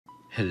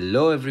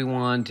Hello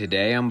everyone,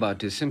 today I'm about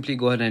to simply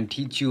go ahead and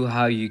teach you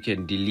how you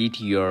can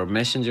delete your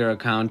messenger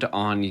account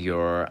on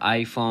your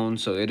iPhone.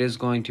 So it is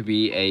going to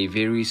be a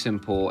very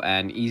simple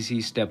and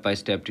easy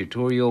step-by-step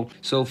tutorial,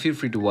 so feel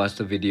free to watch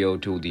the video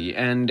till the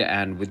end.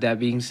 And with that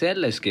being said,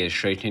 let's get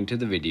straight into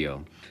the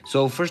video.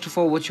 So first of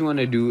all, what you want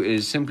to do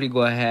is simply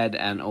go ahead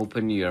and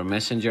open your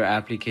messenger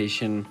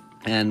application.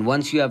 And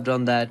once you have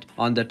done that,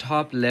 on the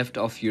top left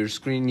of your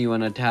screen you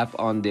want to tap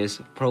on this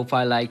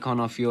profile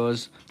icon of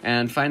yours,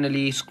 and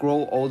finally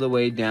scroll all the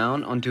way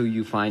down until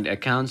you find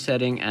account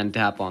setting and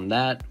tap on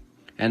that.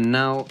 And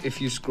now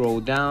if you scroll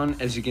down,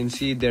 as you can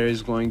see, there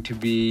is going to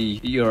be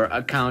your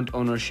account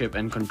ownership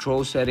and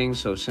control settings,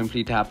 so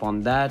simply tap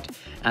on that.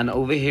 And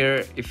over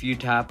here, if you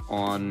tap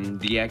on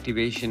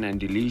deactivation and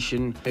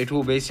deletion, it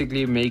will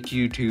basically make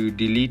you to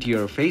delete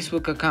your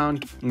Facebook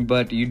account,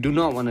 but you do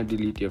not want to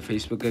delete your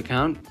Facebook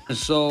account.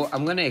 So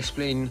I'm going to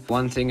explain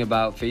one thing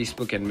about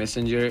Facebook and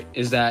Messenger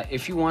is that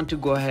if you want to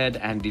go ahead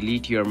and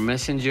delete your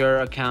Messenger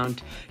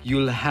account,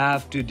 you'll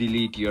have to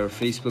delete your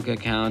Facebook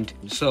account,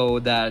 so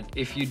that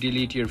if you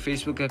delete your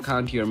Facebook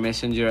account, your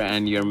Messenger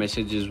and your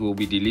messages will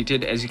be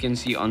deleted. As you can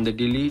see on the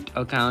delete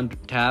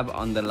account tab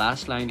on the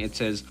last line, it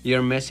says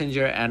your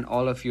Messenger and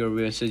all of your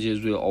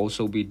messages will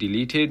also be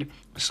deleted.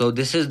 So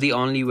this is the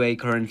only way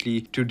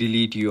currently to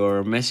delete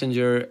your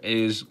Messenger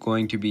is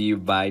going to be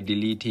by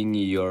deleting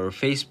your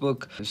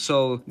Facebook.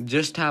 So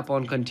just tap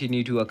on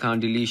continue to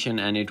account deletion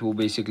and it will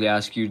basically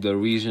ask you the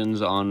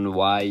reasons on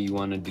why you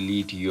want to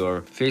delete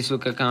your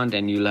Facebook account,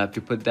 and you'll have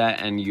to put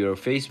that, and your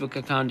Facebook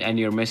account and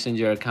your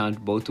Messenger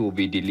account both will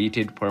be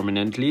deleted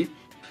permanently.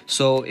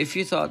 So if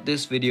you thought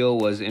this video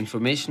was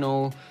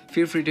informational,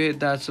 feel free to hit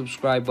that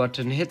subscribe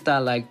button, hit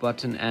that like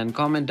button, and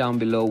comment down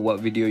below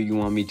what video you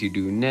want me to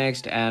do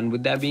next. And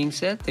with that being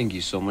said, thank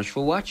you so much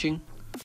for watching.